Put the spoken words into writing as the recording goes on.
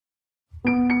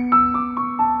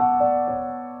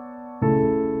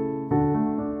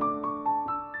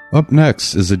Up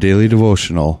next is a daily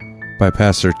devotional by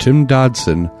Pastor Tim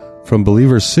Dodson from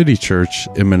Believers City Church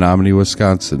in Menominee,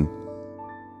 Wisconsin.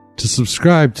 To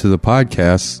subscribe to the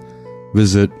podcast,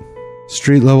 visit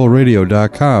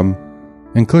streetlevelradio.com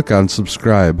and click on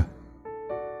subscribe.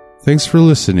 Thanks for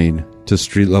listening to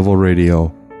Street Level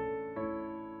Radio.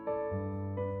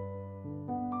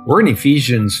 We're in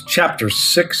Ephesians chapter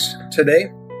 6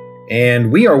 today,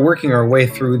 and we are working our way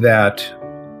through that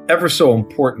ever so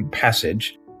important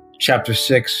passage, chapter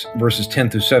 6, verses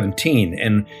 10 through 17.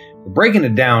 And we're breaking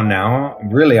it down now,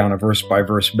 really on a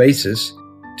verse-by-verse basis,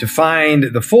 to find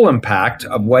the full impact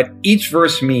of what each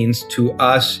verse means to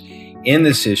us in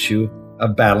this issue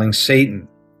of battling Satan.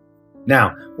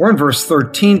 Now, we're in verse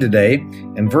 13 today,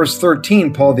 and verse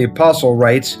 13, Paul the Apostle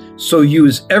writes, "So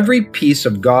use every piece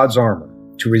of God's armor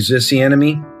to resist the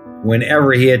enemy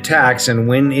whenever he attacks, and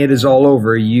when it is all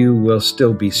over, you will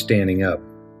still be standing up."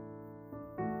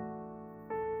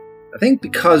 I think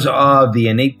because of the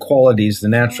innate qualities, the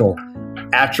natural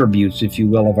attributes, if you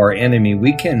will, of our enemy,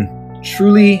 we can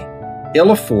truly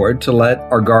ill afford to let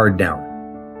our guard down.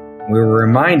 We were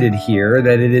reminded here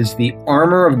that it is the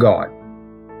armor of God.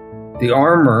 The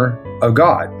armor of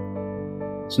God.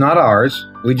 It's not ours.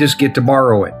 We just get to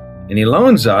borrow it. And he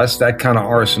loans us that kind of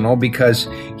arsenal because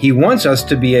he wants us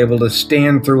to be able to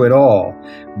stand through it all.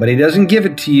 But he doesn't give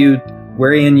it to you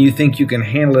wherein you think you can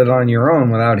handle it on your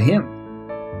own without him.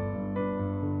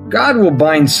 God will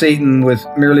bind Satan with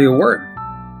merely a word.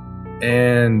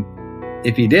 And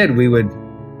if he did, we would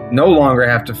no longer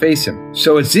have to face him.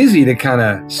 So it's easy to kind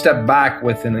of step back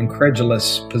with an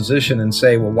incredulous position and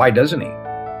say, well, why doesn't he?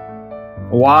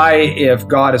 Why, if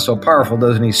God is so powerful,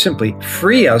 doesn't he simply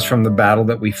free us from the battle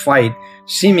that we fight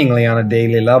seemingly on a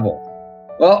daily level?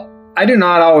 Well, I do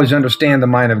not always understand the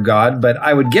mind of God, but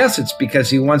I would guess it's because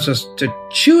he wants us to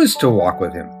choose to walk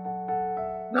with him,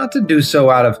 not to do so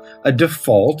out of a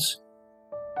default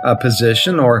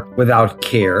position or without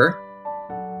care.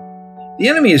 The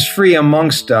enemy is free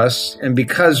amongst us, and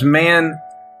because man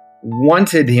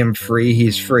wanted him free,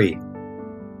 he's free.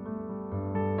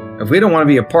 If we don't want to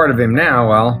be a part of him now,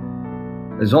 well,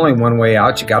 there's only one way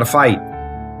out. You got to fight.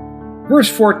 Verse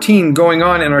 14 going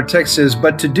on in our text says,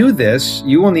 "But to do this,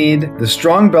 you will need the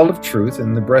strong belt of truth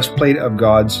and the breastplate of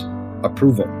God's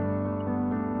approval."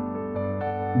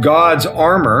 God's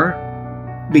armor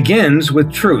begins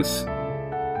with truth.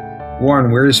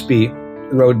 Warren Wiersbe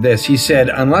wrote this. He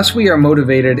said, "Unless we are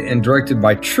motivated and directed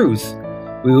by truth,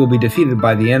 we will be defeated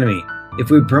by the enemy. If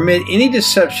we permit any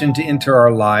deception to enter our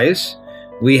lives,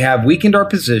 we have weakened our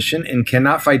position and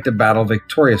cannot fight the battle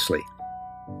victoriously.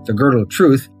 The girdle of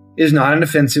truth is not an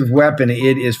offensive weapon,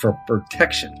 it is for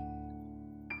protection."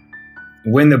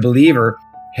 When the believer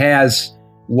has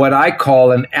what I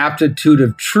call an aptitude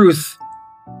of truth,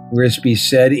 Wiersbe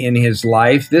said, in his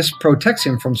life, this protects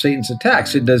him from Satan's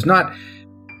attacks. It does not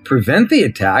prevent the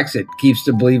attacks, it keeps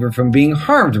the believer from being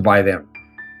harmed by them.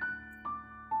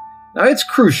 Now, it's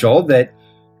crucial that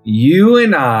you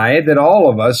and I, that all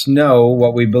of us know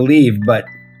what we believe, but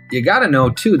you got to know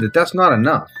too that that's not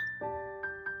enough.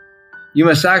 You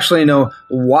must actually know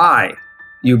why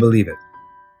you believe it.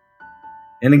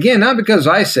 And again, not because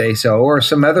I say so or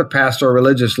some other pastor or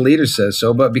religious leader says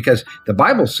so, but because the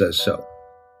Bible says so.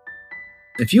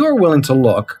 If you are willing to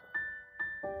look,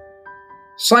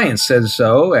 science says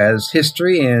so, as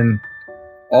history and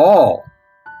all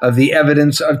of the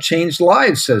evidence of changed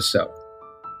lives says so.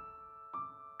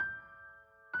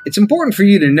 It's important for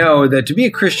you to know that to be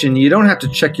a Christian, you don't have to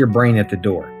check your brain at the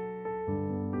door.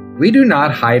 We do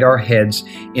not hide our heads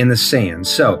in the sand.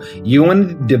 So, you want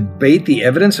to debate the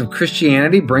evidence of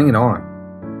Christianity? Bring it on.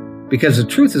 Because the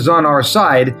truth is on our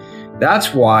side.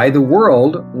 That's why the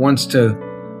world wants to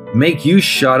make you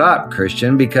shut up,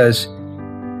 Christian, because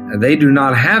they do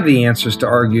not have the answers to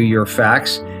argue your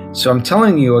facts. So I'm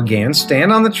telling you again,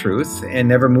 stand on the truth and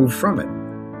never move from it.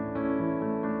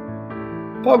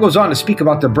 Paul goes on to speak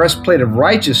about the breastplate of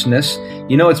righteousness.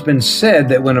 You know, it's been said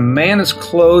that when a man is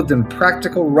clothed in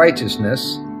practical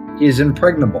righteousness, he is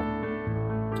impregnable.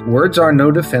 Words are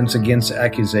no defense against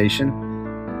accusation,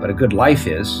 but a good life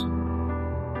is.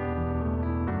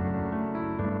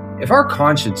 If our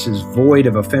conscience is void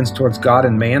of offense towards God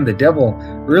and man, the devil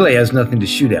really has nothing to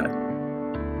shoot at.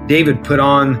 David put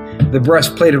on the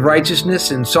breastplate of righteousness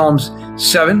in Psalms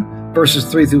 7, verses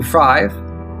 3 through 5.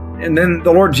 And then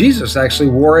the Lord Jesus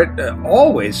actually wore it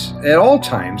always, at all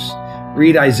times.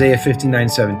 Read Isaiah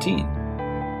 59:17.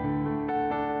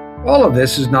 All of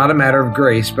this is not a matter of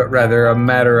grace, but rather a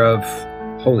matter of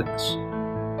holiness.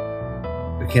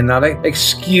 We cannot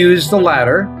excuse the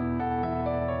latter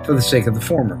for the sake of the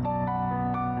former.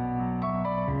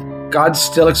 God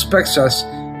still expects us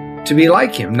to be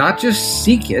like him, not just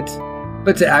seek it,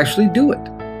 but to actually do it.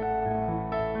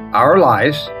 Our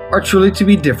lives are truly to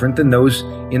be different than those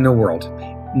in the world.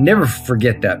 Never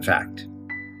forget that fact.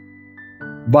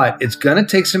 But it's going to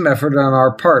take some effort on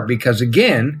our part because,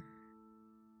 again,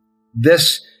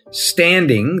 this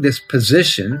standing, this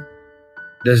position,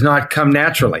 does not come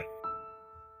naturally.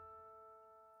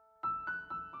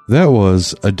 That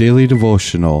was a daily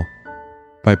devotional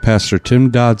by Pastor Tim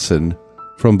Dodson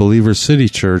from Believer City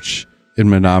Church in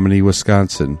Menominee,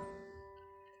 Wisconsin.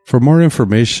 For more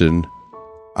information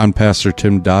on Pastor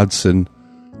Tim Dodson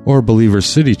or Believer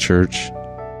City Church,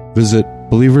 visit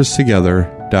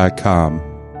believerstogether.com.